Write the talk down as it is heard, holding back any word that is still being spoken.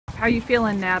How you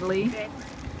feeling, Natalie? Good.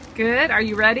 Good? Are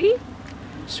you ready?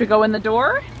 Should we go in the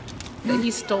door?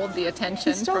 He stole the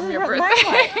attention from your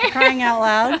birthday. Crying out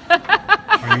loud.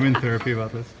 Are you in therapy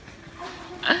about this?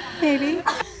 Maybe.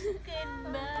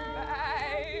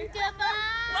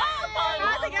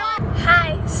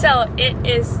 Hi, so it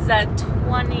is the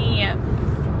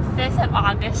 25th of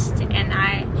August and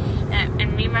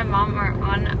me and my mom are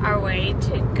on our way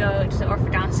to go to the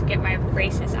orthodontist to get my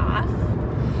braces off.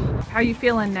 How you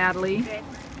feeling, Natalie? Good.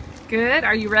 Good?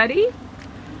 Are you ready?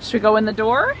 Should we go in the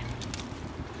door?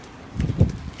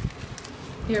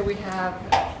 Here we have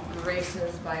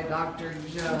braces by Dr.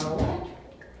 Joe.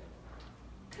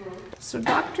 So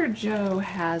Dr. Joe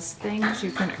has things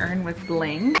you can earn with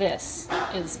bling. This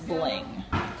is bling.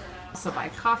 Also buy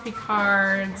coffee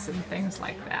cards and things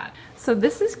like that. So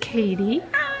this is Katie.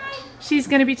 Hi. She's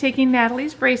going to be taking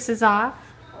Natalie's braces off.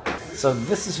 So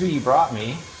this is who you brought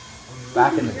me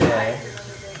back in the day.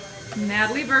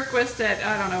 Natalie Berquist at,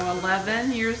 I don't know,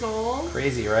 11 years old.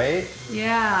 Crazy, right?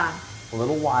 Yeah. A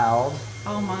little wild.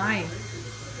 Oh my.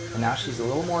 And now she's a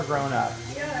little more grown up.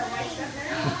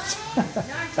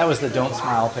 That was the don't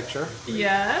smile picture.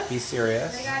 Yes. Be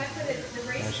serious.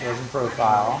 There she was in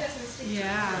profile.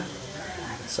 Yeah.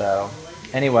 So,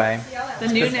 anyway. The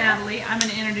new Natalie. I'm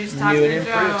going to introduce Dr. New and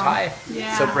Joe. improved. Hi.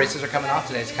 Yeah. So braces are coming off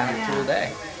today. It's kind of a cool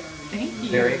day. Thank you.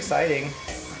 Very exciting.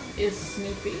 Is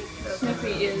Snoopy.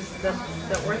 Snoopy is the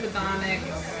orthodontic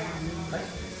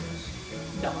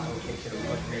dog.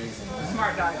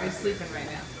 Smart dog. He's sleeping right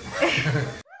now.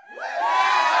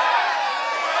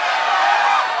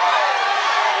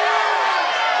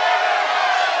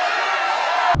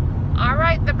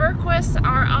 Alright, the Berquists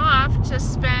are off to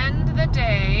spend the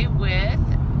day with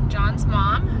John's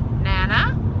mom,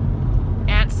 Nana,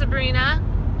 Aunt Sabrina,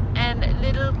 and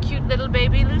cute little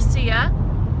baby Lucia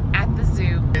at the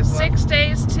zoo. 6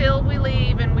 days till we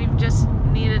leave, and we've just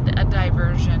needed a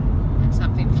diversion and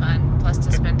something fun, plus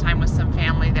to spend time with some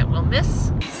family that we'll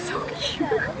miss. He's so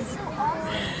cute.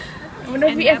 I wonder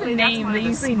if he has a name. They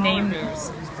usually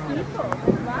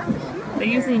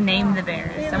name the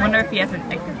bears. I wonder if he has a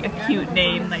cute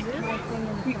name, like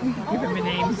we could give him a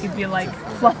name. He could be like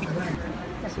Fluffy.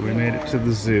 So we made it to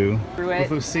the zoo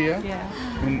with Lucia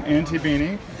and Auntie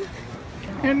Beanie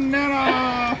and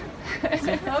Nana.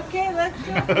 Okay, let's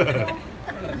go.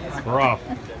 We're off.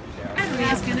 And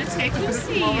Lee's gonna take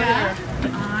Lucia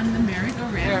on the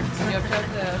merry-go-round.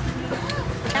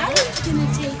 Daddy's gonna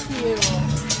take you.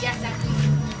 Yes,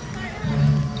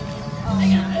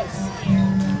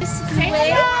 Say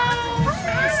hello.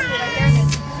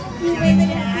 You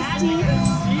waving at Steve?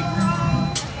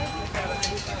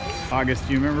 August,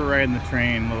 do you remember riding the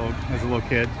train as a little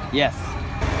kid? Yes.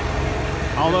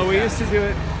 Although we used to do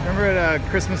it, remember at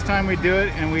Christmas time we'd do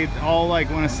it and we'd all like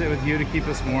want to sit with you to keep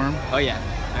us warm? Oh yeah.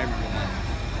 I remember that.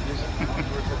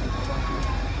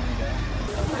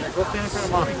 Go stand in front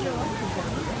of Mommy.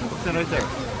 Go stand right there.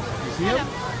 You see him?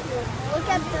 Look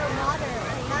at the water.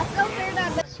 That's so weird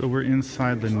that So we're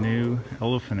inside the new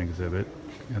elephant exhibit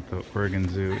at the Oregon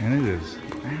Zoo, and it is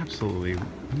absolutely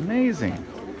amazing.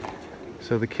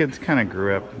 So the kids kind of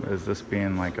grew up as this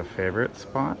being like a favorite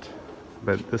spot,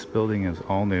 but this building is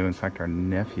all new. In fact, our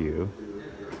nephew,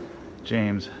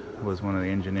 James, was one of the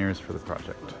engineers for the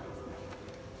project.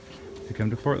 If you come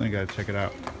to Portland, you gotta check it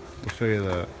out. We'll show you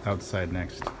the outside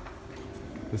next.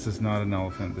 This is not an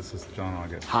elephant, this is John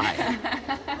August. Hi.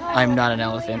 I'm not an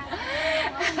elephant.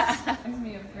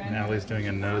 Natalie's doing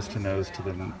a nose-to-nose to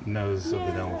the nose of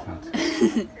the elephant.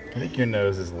 I think your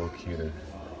nose is a little cuter.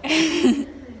 I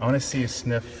want to see you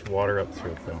sniff water up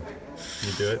through it, though. Can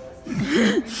you do it?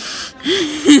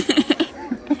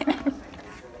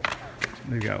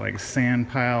 They've got like sand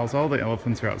piles. All the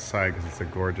elephants are outside because it's a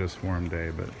gorgeous warm day,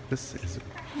 but this is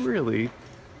really,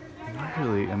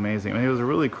 really amazing. I mean, it was a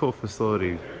really cool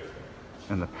facility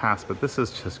in the past, but this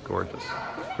is just gorgeous.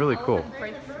 Really cool.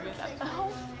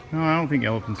 No, I don't think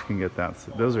elephants can get that.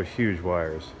 Those are huge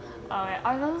wires. Oh, yeah.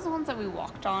 Are those the ones that we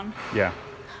walked on? Yeah.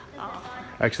 Oh.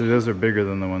 Actually, those are bigger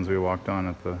than the ones we walked on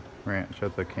at the ranch,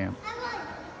 at the camp.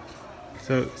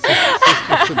 So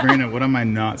Sister Sabrina, what am I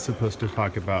not supposed to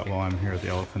talk about while I'm here at the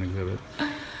elephant exhibit?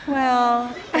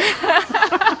 Well,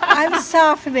 I'm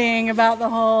softening about the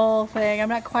whole thing. I'm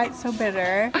not quite so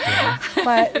bitter. Yeah.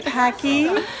 But Packy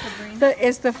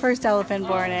is the first elephant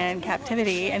born in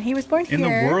captivity, and he was born here. In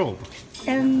the world.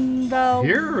 in the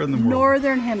Here or in the world?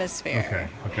 northern hemisphere.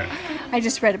 Okay. I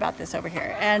just read about this over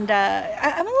here, and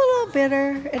I'm a little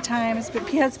bitter at times, but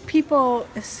because people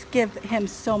give him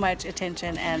so much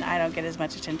attention, and I don't get as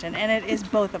much attention, and it is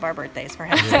both of our birthdays for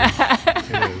him. It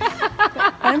is.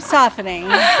 I'm softening You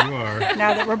are.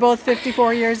 now that we're both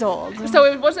 54 years old. So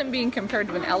it wasn't being compared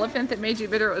to an elephant that made you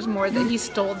bitter. It was more that he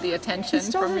stole the attention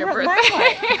from your birthday.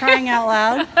 Limelight, crying out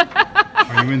loud.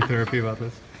 Are you in therapy about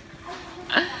this?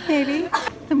 Maybe.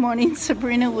 The morning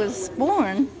Sabrina was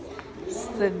born,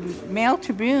 the Mail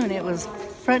Tribune, it was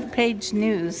front page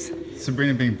news.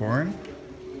 Sabrina being born?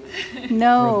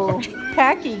 No,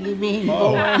 packing being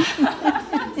born.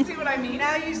 See what I mean?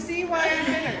 Now you see why I'm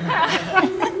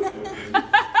bitter.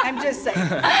 I'm just saying.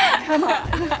 Come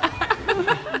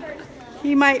on.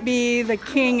 He might be the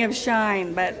king of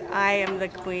shine, but I am the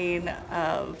queen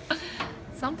of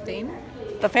Something.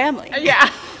 the family. Yeah.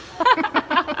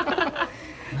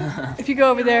 If you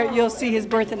go over there, you'll see his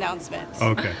birth announcement.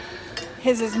 Okay.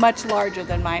 His is much larger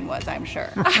than mine was, I'm sure.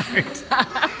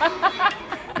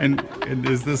 And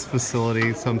is this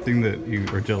facility something that you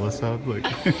are jealous of? Like,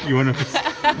 you want to?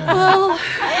 Well,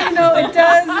 you know, it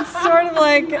does. It's sort of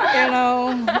like, you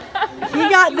know, he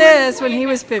got this when he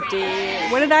was 50.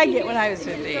 What did I get when I was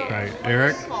 50? Right,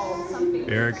 Eric.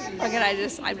 Eric. Look at, I'm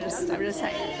just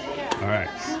saying. All right.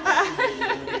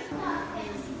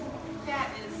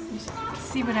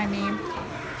 See what I mean?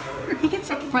 He gets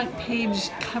a front page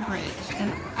coverage,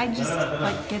 and I just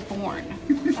like get born.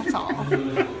 That's all.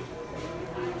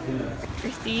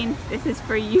 Christine, this is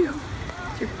for you.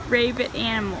 It's your favorite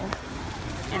animal.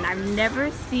 And I've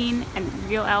never seen a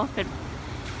real elephant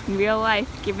in real life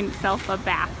giving itself a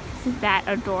bath. Isn't that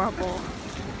adorable?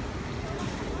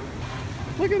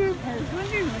 Look at him. I was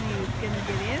wondering when he was going to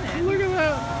get in it. Look at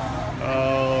that.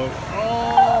 Oh.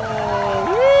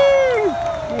 Woo.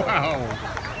 Wow.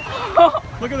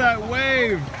 Look at that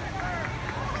wave.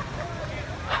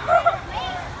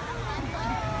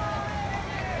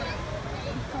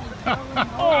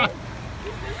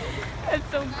 That's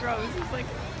so gross. It's like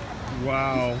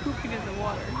Wow. pooping in the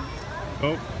water.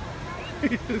 Oh.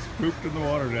 He just pooped in the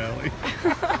water, Natalie.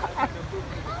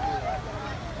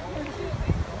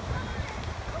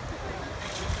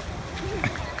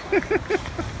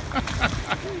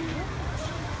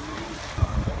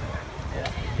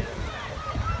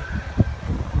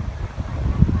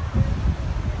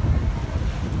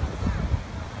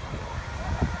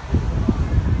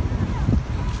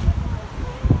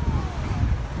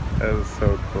 That is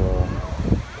so cool.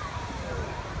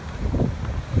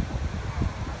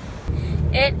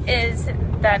 It is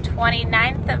the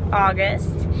 29th of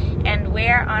August, and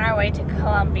we're on our way to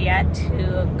Columbia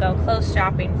to go clothes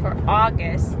shopping for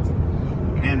August.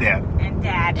 And Dad. And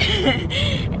Dad.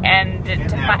 and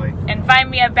Natalie. find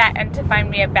me a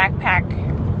backpack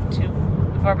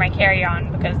for my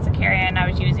carry-on, because the carry-on I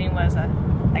was using was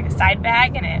like a side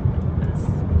bag, and it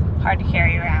was hard to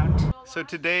carry around. So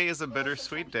today is a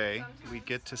bittersweet day. We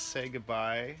get to say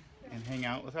goodbye and hang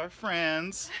out with our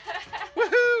friends.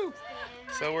 Woohoo!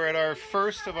 So we're at our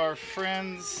first of our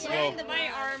friends, well, My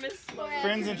arm is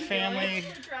friends and family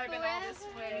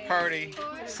party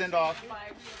send off.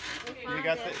 We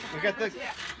got the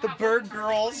bird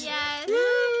girls. Yes.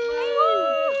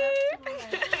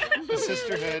 The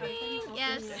sisterhood.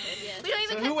 Yes. We don't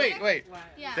even So wait.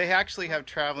 Yeah. They actually have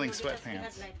traveling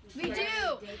sweatpants. We do.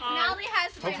 Natalie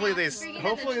has. Hopefully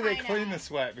they clean the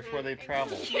sweat before they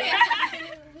travel.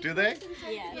 Do they?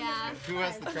 Yeah. Who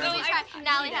has the traveling?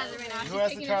 Natalie has it right now. Who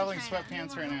has the traveling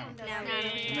sweatpants right now? And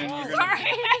then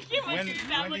you're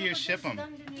gonna, when do you ship them?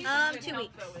 2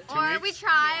 weeks. Or we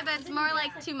try, but it's more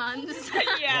like 2 months.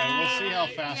 Yeah, we'll see how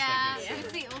fast Yeah.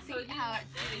 that gets. We'll see how it.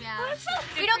 Yeah.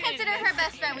 We don't consider her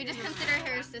best friend. We just consider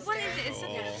her sister. What is it? It's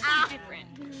Ow.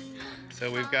 So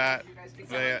we've got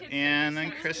Ann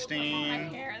and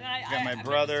Christine, we've got my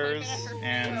brothers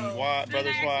and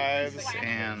brothers' wives,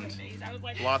 and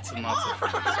lots and lots of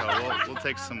friends. So we'll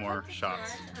take some more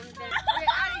shots.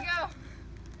 How do you go?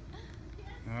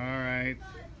 All right.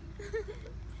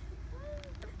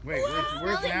 Wait,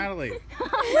 where's Natalie?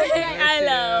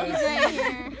 Hello. There she is.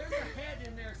 Right here.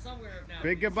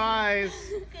 Big goodbyes.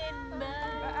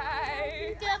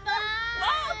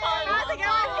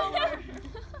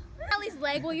 Natalie's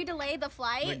leg, will you delay the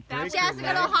flight? Like break She has to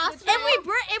her go to the leg? hospital.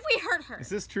 If we hurt her. Is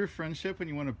this true friendship when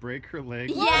you want to break her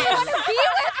leg? Yes. Be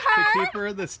with To her. keep her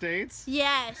in the States?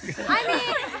 Yes. I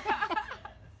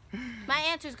mean, my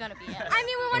answer's gonna be yes. I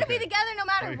mean, we want to be together no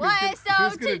matter Alright, what.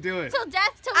 who's gonna do it? Till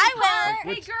death, till we part.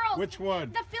 Which, which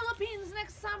one? The Philippines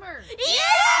next summer. Yeah!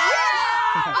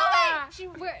 Oh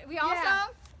wait, we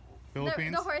also.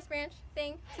 Philippines? The horse ranch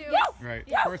thing too. Right.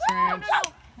 Yes. Horse ranch.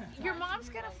 No. Your mom's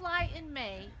gonna fly in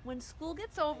May. When school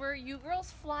gets over, you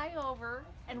girls fly over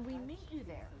and we meet you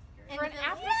there for an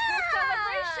after-school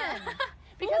celebration.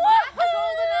 Because Zach is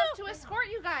old enough to escort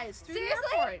you guys through the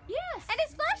airport. Yes. And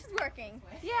his flash is working.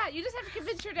 Yeah, you just have to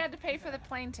convince your dad to pay for the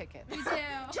plane ticket. We do.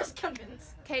 Just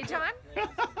convince. Okay, John?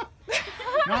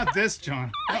 Not this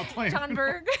John. Not playing. John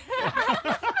Berg.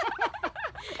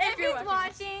 If he's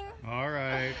watching. All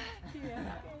right.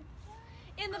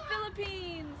 In the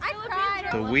Philippines. I cried.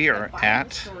 So we are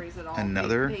at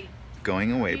another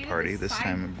going away party. This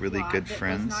time really good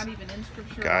friends,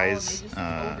 guys,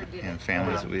 and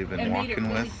families that we've been walking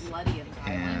with,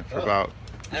 and for about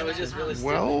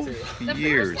 12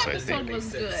 years, I think.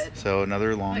 So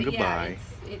another long goodbye,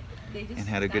 and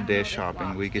had a good day of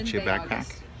shopping. We get you a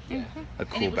backpack, a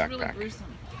cool backpack,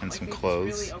 and some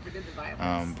clothes,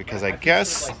 because I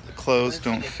guess the clothes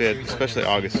don't fit, especially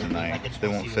August and I. They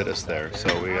won't fit us there, so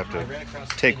we have to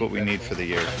take what we need for the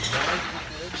year.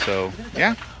 So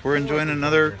yeah, we're enjoying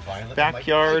another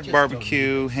backyard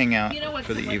barbecue hangout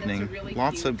for the evening.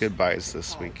 Lots of goodbyes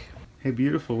this week. Hey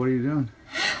beautiful, what are you doing?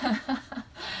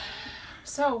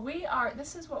 So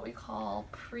this is what we call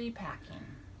pre-packing.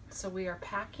 So we are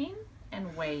packing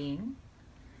and weighing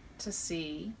to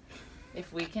see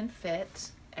if we can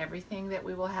fit everything that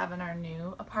we will have in our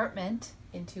new apartment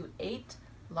into 8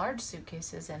 large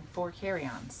suitcases and 4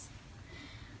 carry-ons.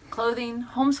 Clothing,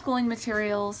 homeschooling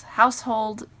materials,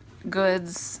 household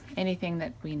goods, anything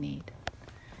that we need.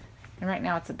 And right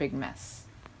now it's a big mess.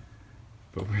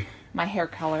 But My hair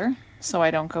color, so I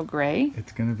don't go gray.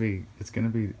 it's gonna be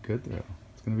good though.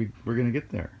 We're gonna get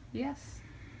there. Yes.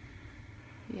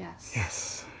 Yes.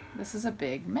 Yes. This is a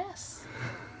big mess.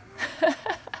 You're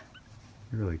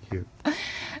really cute.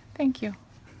 Thank you.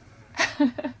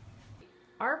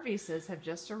 Our visas have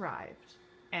just arrived,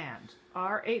 and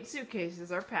our 8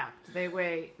 suitcases are packed. They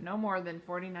weigh no more than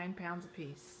 49 pounds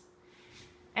apiece.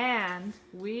 And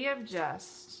we have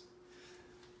just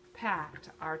packed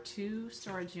our 2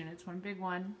 storage units, one big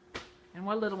one and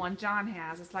one little one John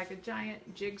has. It's like a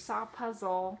giant jigsaw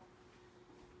puzzle.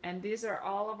 And these are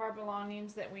all of our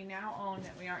belongings that we now own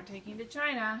that we aren't taking to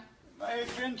China. My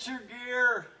adventure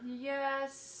gear.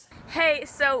 Yes. Hey,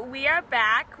 so we are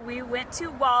back. We went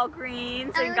to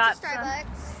Walgreens and got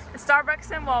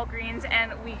Starbucks and Walgreens,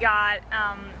 and we got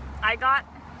I got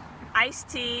iced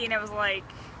tea, and it was like,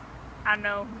 I don't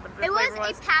know what the flavor was. It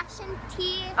was a passion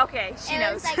tea. Okay, she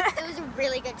knows. It was a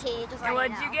really good tea. Just and what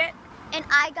did you get? And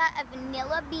I got a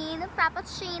vanilla bean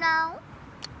frappuccino.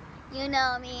 You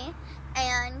know me.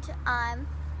 And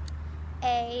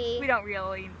We don't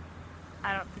really.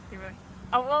 I don't think they really.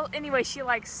 Oh well. Anyway, she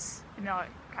likes vanilla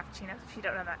cappuccinos. If you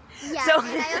don't know that. Yeah. So,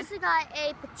 and I also got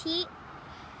a petite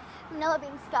vanilla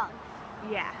bean scone.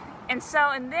 Yeah. And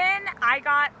then I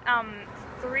got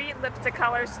 3 lipstick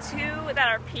colors, 2 that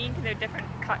are pink, and they're different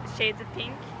shades of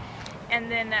pink,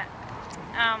 and then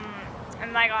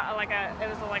and I got it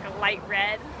was like a light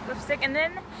red lipstick. And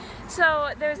then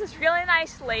so there's this really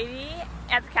nice lady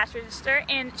at the cash register,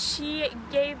 and she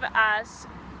gave us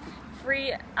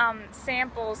free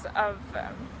samples of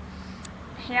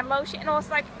hand lotion. No, it's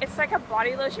like a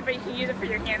body lotion, but you can use it for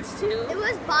your hands too. It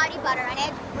was body butter, and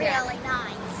it's really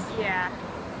nice. Yeah.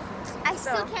 I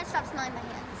still can't stop smelling my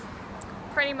hands.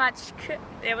 Pretty much,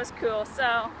 it was cool.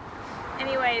 So,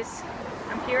 anyways,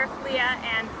 I'm here with Leah,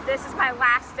 and this is my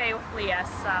last day with Leah.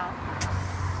 So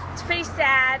it's pretty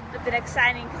sad, but then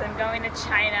exciting because I'm going to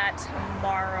China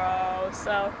tomorrow.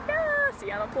 So yeah, see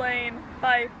you on the plane.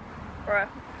 Bye.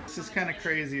 This is kind of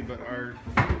crazy, but our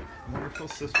wonderful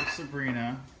sister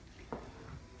Sabrina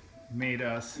made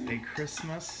us a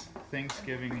Christmas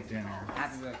Thanksgiving dinner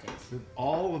with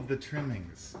all of the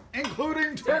trimmings,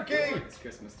 including turkey. It's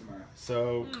Christmas tomorrow.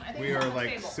 So we are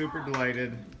like super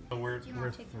delighted. We're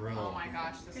thrilled. Oh my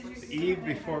gosh, this looks The eve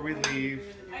before we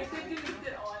leave.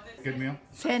 Good meal.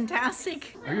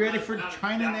 Fantastic. Are you ready for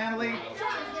China, Natalie?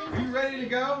 Are you ready to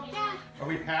go? Yeah. Are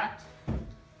we packed?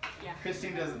 Yeah.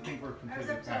 Christine doesn't think we're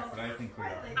completely packed, but I think we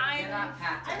are.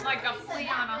 I'm like a flea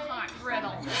on a hot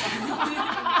griddle.